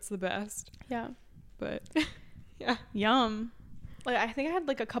telling you, it's the best. Yeah. But yeah. Yum. Like, I think I had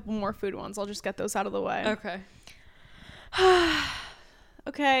like a couple more food ones. I'll just get those out of the way. Okay.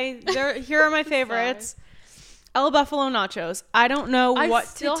 Okay. Here are my favorites. El Buffalo nachos. I don't know what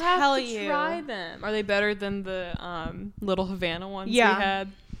to tell you. I try them. Are they better than the Little Havana ones we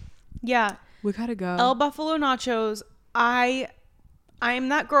had? Yeah. We gotta go. El Buffalo nachos. I am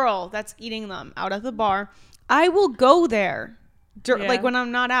that girl that's eating them out at the bar. I will go there, like when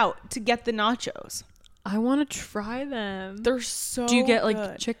I'm not out, to get the nachos. I want to try them. They're so. Do you get like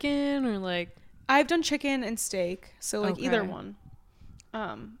good. chicken or like? I've done chicken and steak, so like either one.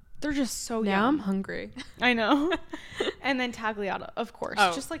 They're just so now yum. I'm hungry. I know. And then Tagliata, of course.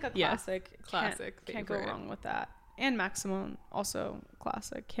 Oh, just like a yeah. classic. Classic. Can't go wrong with that. And Maximum, also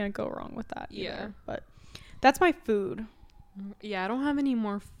classic. Can't go wrong with that either. Yeah. But that's my food. Yeah, I don't have any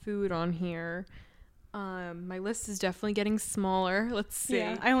more food on here. My list is definitely getting smaller. Let's see.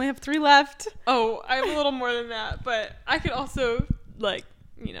 Yeah, I only have 3 left. Oh, I have a little more than that, but I could also like,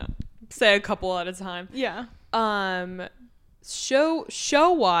 say a couple at a time. Yeah.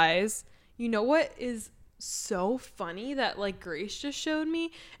 Show wise, you know what is so funny that like Grace just showed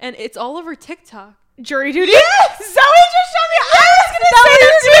me, and it's all over TikTok. Jury Duty? Yes! Zoe just showed me. I was going to say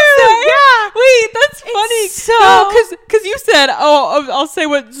that too. Yeah. Wait, that's funny. So because you said, I'll say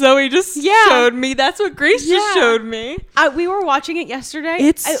what Zoe just showed me. That's what Grace just showed me. We were watching it yesterday.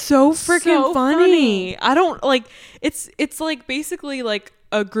 It's so freaking funny. I don't like. It's like basically like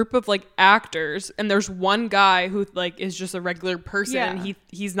a group of like actors, and there's one guy who like is just a regular person, and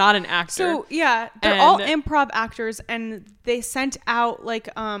he's not an actor. So they're all improv actors, and they sent out like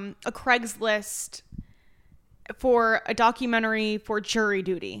a Craigslist for a documentary for Jury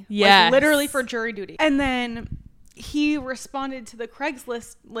Duty. Yes. Like, literally for Jury Duty. And then he responded to the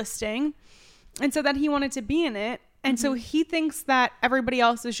Craigslist listing and said that he wanted to be in it. And so he thinks that everybody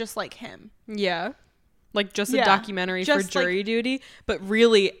else is just like him. Yeah. Like just a documentary for Jury Duty. But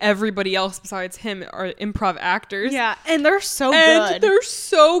really everybody else besides him are improv actors. Yeah. And they're so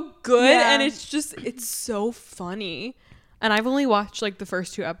good. And it's so funny. And I've only watched like the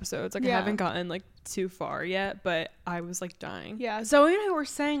first 2 episodes. Like I haven't gotten like too far yet, but I was like dying. Yeah. Zoe and I were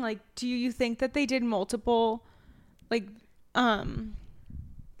saying, like, do you think that they did multiple, like, I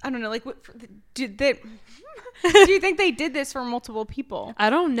don't know, like, do you think they did this for multiple people? I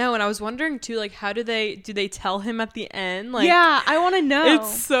don't know. And I was wondering too, like, how do they tell him at the end? Like, yeah, I want to know.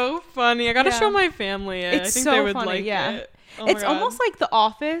 It's so funny. I gotta show my family it. I think so they would funny, like it. Oh it's almost like The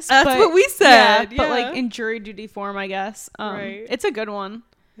Office. That's what we said. Yeah, but like in Jury Duty form, I guess. Right. It's a good one.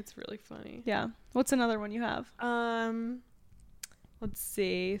 It's really funny. Yeah. What's another one you have? Let's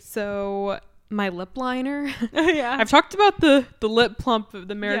see. So my lip liner. Yeah. I've talked about the lip plump,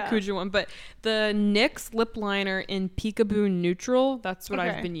 the Maracuja one, but the NYX lip liner in Peekaboo Neutral, that's what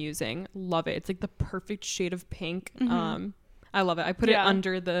I've been using. Love it. It's like the perfect shade of pink. I love it. I put it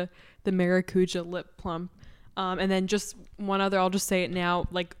under the Maracuja lip plump. And then just one other, I'll just say it now,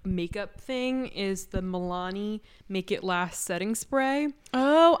 like makeup thing is the Milani Make It Last setting spray.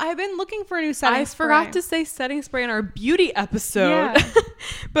 Oh, I've been looking for a new setting spray. I forgot to say setting spray in our beauty episode,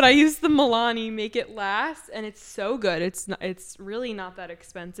 but I used the Milani Make It Last, and it's so good. It's really not that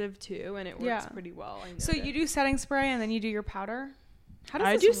expensive too, and it works pretty well. So you do setting spray and then you do your powder? How does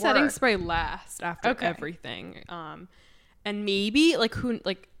I this do work? setting spray last after everything, and maybe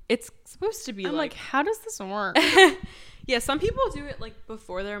it's supposed to be I'm like, how does this work? Yeah, some people do it like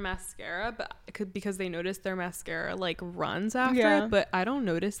before their mascara, but because they notice their mascara like runs after it, but I don't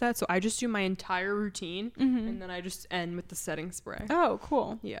notice that, so I just do my entire routine and then I just end with the setting spray. Oh,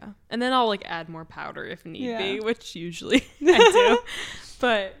 cool. Yeah, and then I'll like add more powder if need be, which usually I do.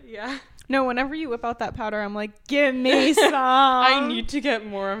 But yeah. No, whenever you whip out that powder, I'm like, give me some. I need to get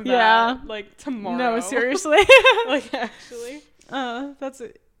more of that. Yeah. Like tomorrow. No, seriously. Like actually.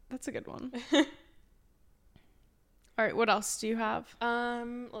 That's a good one. All right, what else do you have?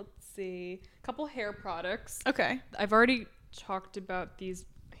 Let's see. A couple hair products. Okay. I've already talked about these,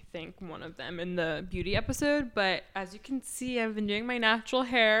 I think, one of them in the beauty episode, but as you can see, I've been doing my natural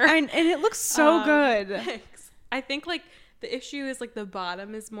hair. And it looks so good. Thanks. I think like the issue is like the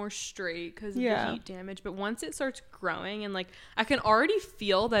bottom is more straight because of the heat damage, but once it starts growing and like I can already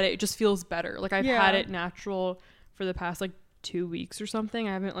feel that it just feels better. Like I've had it natural for the past like 2 weeks or something.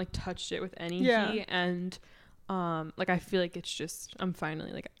 I haven't like touched it with any heat, and like I feel like it's just I'm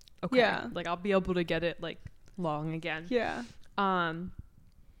finally like okay, like I'll be able to get it like long again.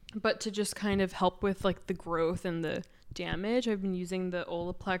 But to just kind of help with like the growth and the damage, I've been using the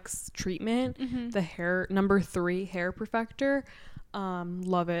Olaplex treatment, the hair number 3 hair perfector.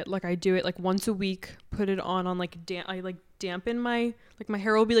 Love it. Like I do it like once a week, put it on like I like dampen my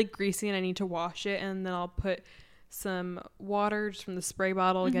hair will be like greasy and I need to wash it, and then I'll put some water just from the spray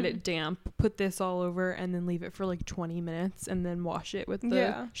bottle, get it damp, put this all over, and then leave it for like 20 minutes and then wash it with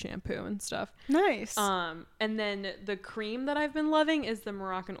the shampoo and stuff. Nice. And then the cream that I've been loving is the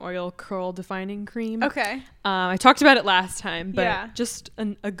Moroccan Oil Curl Defining Cream. Okay. I talked about it last time, but just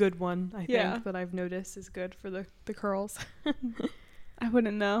a good one, I think, that I've noticed is good for the curls. I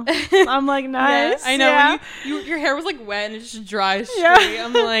wouldn't know. I'm like, nice. I know. When your hair was like wet and it just dries straight.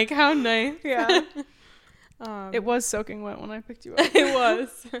 I'm like, how nice. Yeah. It was soaking wet when I picked you up. It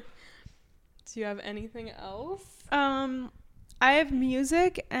was. Do you have anything else? I have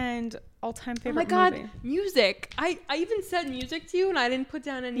music and all-time favorite movie. Oh my god, music. I even said music to you and I didn't put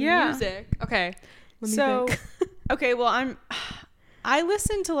down any music. Okay. Let me think. Okay, well, I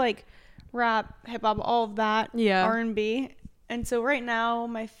listen to like rap, hip hop, all of that, R&B. And so right now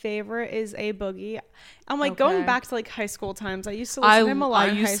my favorite is A Boogie. I'm like going back to like high school times. I used to listen to him a lot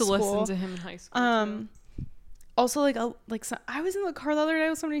in high school. I used to listen to him in high school too. Also I was in the car the other day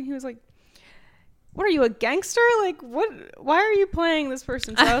with somebody who was like, what are you, a gangster? Like, what? Why are you playing this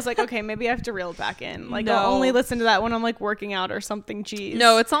person? So I was like, okay, maybe I have to reel it back in. Like, I'll only listen to that when I'm like working out or something. Jeez.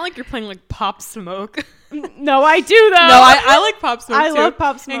 No, it's not like you're playing like Pop Smoke. No, I do though. No, I like Pop Smoke. I love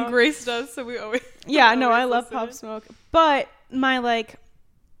Pop Smoke. And Grace does, so we always. Yeah, no, I love Pop Smoke. But my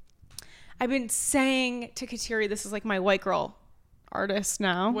I've been saying to Kateri, this is like my white girl artist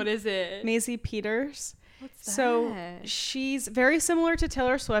now. What is it? Maisie Peters. What's that? So she's very similar to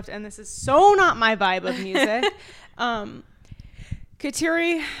Taylor Swift, and this is so not my vibe of music.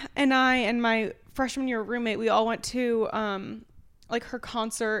 Kateri and I and my freshman year roommate, we all went to like her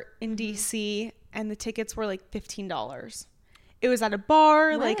concert in DC, and the tickets were like $15. It was at a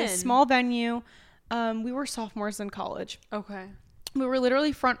bar, like a small venue. We were sophomores in college. Okay. We were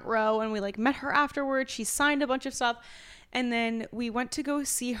literally front row, and we like met her afterwards. She signed a bunch of stuff, and then we went to go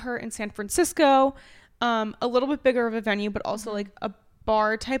see her in San Francisco. A little bit bigger of a venue, but also like a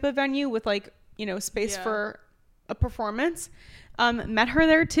bar type of venue with like, you know, space for a performance. Met her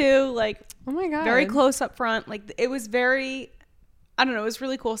there too, like, oh my god, very close up front. Like, it was very, I don't know, it was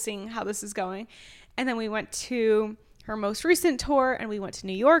really cool seeing how this is going. And then we went to her most recent tour, and we went to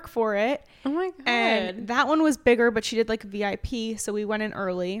New York for it. Oh my god. And that one was bigger, but she did like VIP, so we went in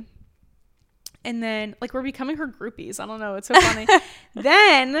early. And then, like, we're becoming her groupies. I don't know. It's so funny.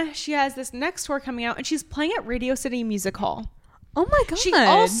 Then she has this next tour coming out, and she's playing at Radio City Music Hall. Oh, my God. She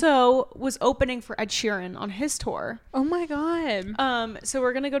also was opening for Ed Sheeran on his tour. Oh, my God. So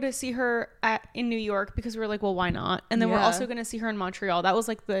we're going to go to see her in New York because we were like, well, why not? And then we're also going to see her in Montreal. That was,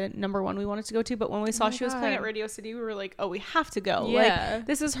 like, the number one we wanted to go to. But when we saw she was playing at Radio City, we were like, oh, we have to go. Yeah. Like,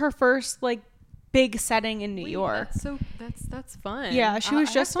 this is her first, like, big setting in New York. That's fun. Yeah, she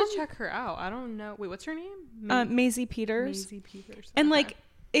was just to check her out. I don't know. Wait, what's her name? Maisie Peters. Maisie Peters. And like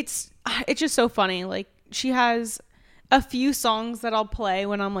it's just so funny. Like, she has a few songs that I'll play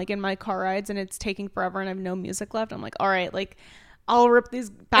when I'm like in my car rides and it's taking forever and I have no music left. I'm like, all right, like I'll rip these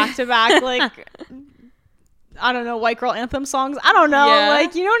back to back, like I don't know, white girl anthem songs. I don't know. Yeah.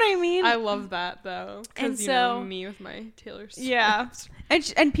 Like, you know what I mean? I love that though. And you know me with my Taylor Swift. Yeah.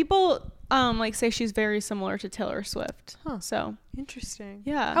 And people like say she's very similar to Taylor Swift. Huh. So interesting.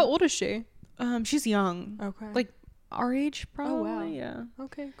 Yeah. How old is she? She's young. Okay. Like our age probably. Oh wow. Yeah.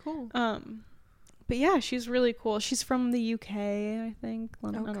 Okay, cool. But yeah, she's really cool. She's from the UK, I think.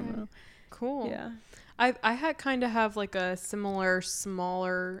 I don't know. Cool. Yeah. I had kind of have like a similar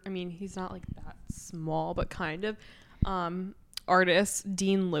smaller, I mean, he's not like that small, but kind of artist,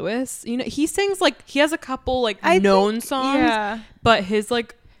 Dean Lewis. You know, he sings like, he has a couple like known songs, but his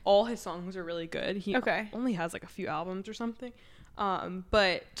like all his songs are really good. He only has like a few albums or something.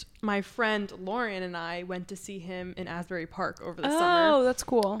 But my friend Lauren and I went to see him in Asbury Park over the summer. Oh, that's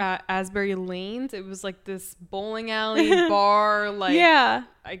cool. At Asbury Lanes. It was like this bowling alley bar, like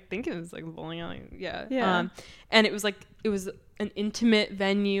I think it was like a bowling alley. Yeah. And it was an intimate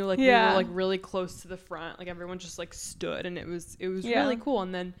venue. Like we were like really close to the front. Like everyone just like stood, and it was really cool.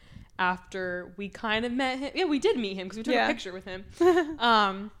 And then after we kind of met him, we did meet him because we took a picture with him.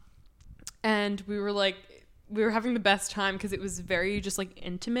 And we were having the best time because it was very just like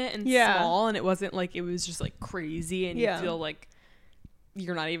intimate and small, and it wasn't like it was just like crazy and you feel like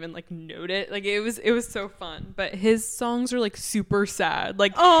you're not even like noted. Like it was so fun. But his songs are like super sad,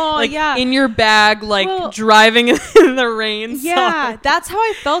 like in your bag, like driving in the rain. Yeah, songs. That's how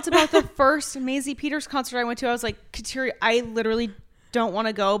I felt about the first Maisie Peters concert I went to. I was like, Kateri, I literally don't want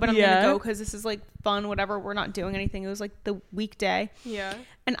to go, but I'm gonna go because this is like fun, whatever. We're not doing anything. It was like the weekday,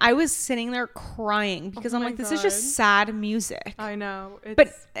 and I was sitting there crying because I'm like, this is just sad music. I know,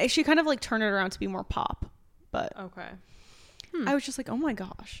 but she kind of like turned it around to be more pop. But I was just like, oh my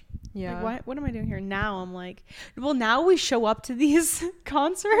gosh, like, what am I doing here? Now I'm like, well, now we show up to these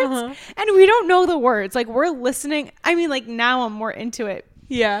concerts and we don't know the words. Like, we're listening. I mean, like, now I'm more into it.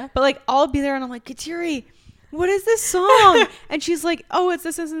 Yeah, but like I'll be there and I'm like, Kateri, what is this song? And she's like, oh, it's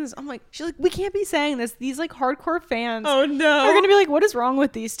this and this. I'm like, she's like, we can't be saying this. These like hardcore fans are gonna be like, what is wrong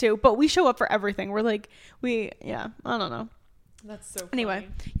with these two? But we show up for everything. We're like, I don't know. That's so funny. Anyway,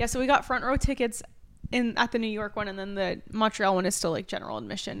 so we got front row tickets at the New York one, and then the Montreal one is still like general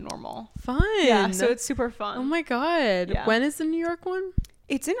admission, normal. Fun. Yeah, so it's super fun. Oh my god. Yeah. When is the New York one?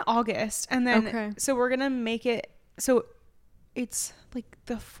 It's in August, and then so we're gonna make it so it's like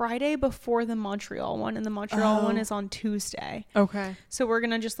the Friday before the Montreal one, and the Montreal one is on Tuesday. Okay. So we're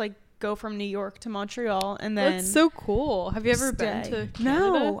gonna just like go from New York to Montreal, and then that's so cool. Have you ever been to Canada?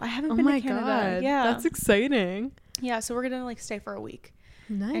 No, I haven't been to Canada. God. Yeah, that's exciting. Yeah, so we're gonna like stay for a week.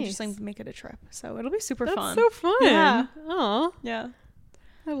 Nice. And just like make it a trip. So it'll be super fun. That's so fun. Yeah. Oh. Yeah.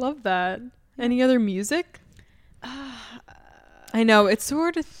 I love that. Any other music? I know, it's so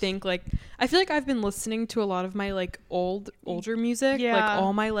hard to think. Like, I feel like I've been listening to a lot of my like older music. Yeah. Like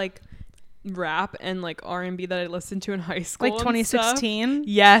all my like rap and like R&B that I listened to in high school. Like 2016.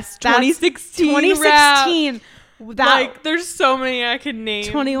 Yes, 2016. 2016. That, like, there's so many I could name.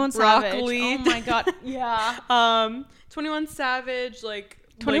 21 Savage. Broccoli. Oh my god. Yeah. 21 Savage. Like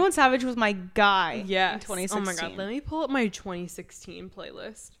 21 Savage was my guy. Yes. In 2016. Oh my god. Let me pull up my 2016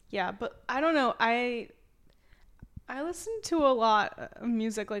 playlist. Yeah, but I don't know. I listen to a lot of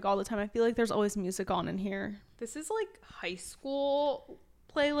music like all the time. I feel like there's always music on in here. This is like high school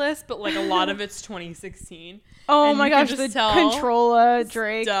playlist, but like a lot of it's 2016. Oh my gosh, the Controlla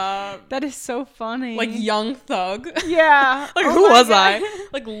Drake. Stop. That is so funny. Like Young Thug. Yeah. Like who was I?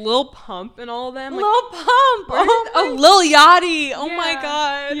 Like Lil Pump and all of them. Like, Lil Pump. Lil Yachty. Oh my Yeah.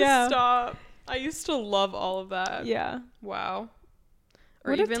 god. Yeah. Stop. I used to love all of that. Yeah. Wow.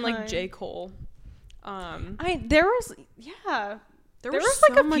 Or What a even like time. J. Cole. There was like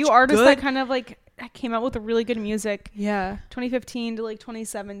so a few much artists good- that kind of like came out with really good music. Yeah. 2015 to like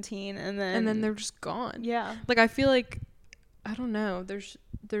 2017, and then they're just gone. yeah. Like I feel like I don't know. There's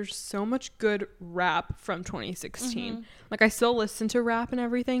so much good rap from 2016. Mm-hmm. Like I still listen to rap and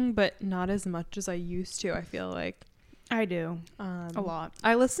everything, but not as much as I used to. I feel like I do a lot.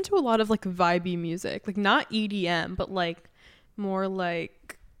 I listen to a lot of like vibey music, like not EDM, but like more like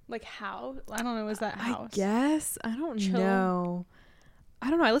how? I don't know. Is that house? I guess I don't Chill. know. I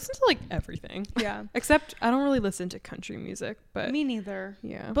don't know. I listen to like everything. Yeah. Except I don't really listen to country music, but Me neither.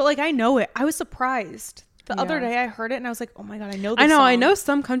 yeah. But like I know it. I was surprised the other Yeah. day. I heard it and I was like, oh my god, I know this. I song. know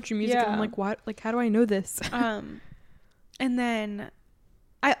some country music. Yeah. And I'm like, what? Like, how do I know this? And then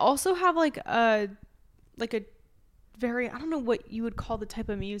I also have like a very, I don't know what you would call the type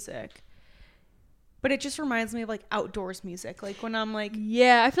of music, but it just reminds me of like outdoors music. Like when I'm like,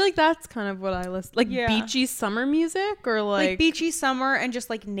 Yeah, I feel like that's kind of what I listen. Like Yeah. beachy summer music, or like beachy summer and just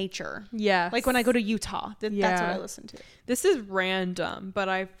like nature. Yeah, Like when I go to Utah, that's what Yeah. I listen to. This is random, but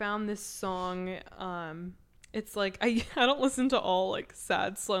I found this song. It's like I don't listen to all like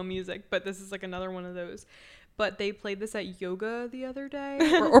sad slow music, but this is like another one of those. But they played this at yoga the other day,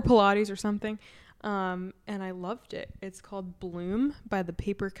 or Pilates or something. And I loved it. It's called Bloom by the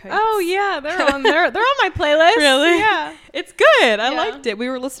Paper Kites. Oh yeah, they're on my playlist. Really? Yeah. It's good. I Yeah. liked it. We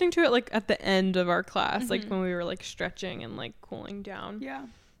were listening to it like at the end of our class, like when we were like stretching and like cooling down. Yeah.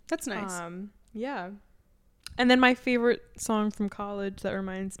 That's nice. Yeah. And then my favorite song from college that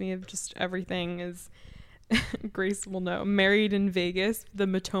reminds me of just everything is Grace will know, Married in Vegas, the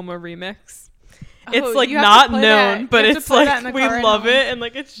Matoma remix. It's like you have not to play known, that. but You have to it's play that in like the we car ride love home. it, and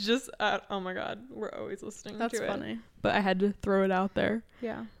like it's just oh my god, we're always listening That's to it. funny. But I had to throw it out there.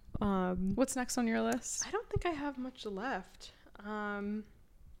 Yeah. I What's next on your list? don't think I have much left.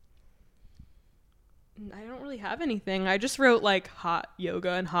 I don't really have anything. I just wrote like hot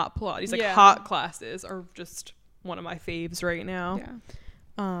yoga and hot Pilates. Like Yeah. hot classes are just one of my faves right now.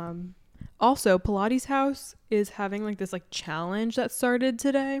 Yeah. Also, Pilates House is having like this like challenge that started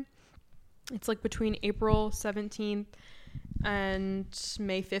today. It's like between April 17th and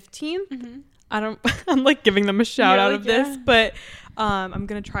May 15th. Mm-hmm. I'm like giving them a shout You're out like, of this, yeah. but I'm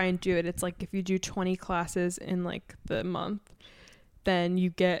going to try and do it. It's like if you do 20 classes in like the month, then you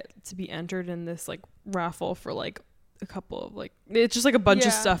get to be entered in this like raffle for like a couple of like, it's just like a bunch of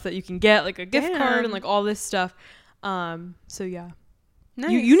Yeah. stuff that you can get, like a gift card Damn. and like all this stuff. So yeah.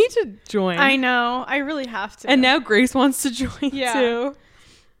 Nice. You need to join. I know. I really have to. And now Grace wants to join Yeah. too.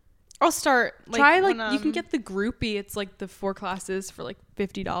 I'll start. Try like when, you can get the groupie. It's like the 4 classes for like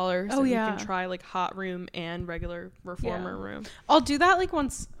 $50. Oh, and yeah. You can try like hot room and regular reformer room. I'll do that like when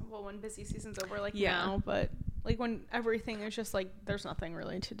busy season's over, like Yeah. now, but like when everything is just like there's nothing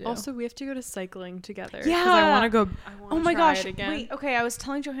really to do. Also, we have to go to cycling together. 'cause Yeah. I want to go. I wanna oh my try gosh. it again. Wait, okay, I was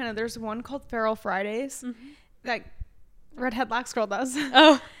telling Johanna there's one called Feral Fridays that Redhead Lax Girl does.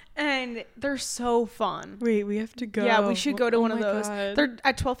 Oh. And they're so fun. Wait, we have to go. Yeah, we should go to one of my those. God. They're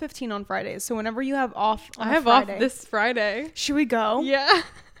at 12:15 on Fridays. So whenever you have off on I a have Friday, off this Friday. Should we go? Yeah.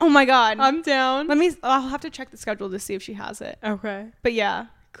 Oh my god. I'm down. I'll have to check the schedule to see if she has it. Okay. But yeah,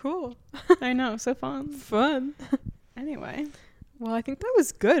 Cool. I know, so fun. Fun. Anyway, Well, I think that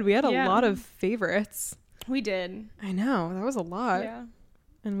was good. We had a Yeah. lot of favorites. we did. I know. That was a lot. Yeah.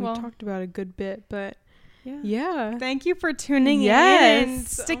 And we Well- talked about a good bit, but Yeah. Thank you for tuning in and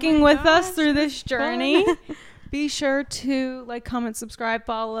Yes. sticking with us through this journey. Be sure to like, comment, subscribe,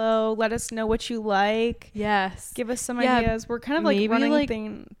 follow. Let us know what you like. Yes. Give us some ideas. We're kind of like running like,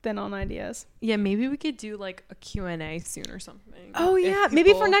 thin on ideas. Yeah, maybe we could do like a Q&A soon or something. Oh yeah,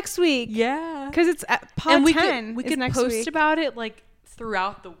 maybe for next week. Yeah. Because it's at pod and 10. We could next post week. about it like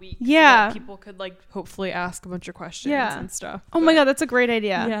throughout the week. Yeah. So that people could like hopefully ask a bunch of questions and stuff. Oh my God, that's a great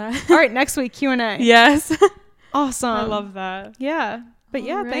idea. Yeah. All right, next week, Q&A. Yes. Awesome. I love that. Yeah. But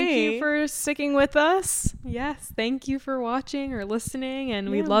yeah, thank you for sticking with us. Yes. Thank you for watching or listening. And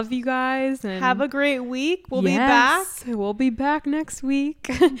we love you guys. And have a great week. We'll be back. We'll be back next week.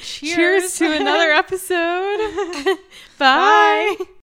 Cheers Cheers to another episode. Bye.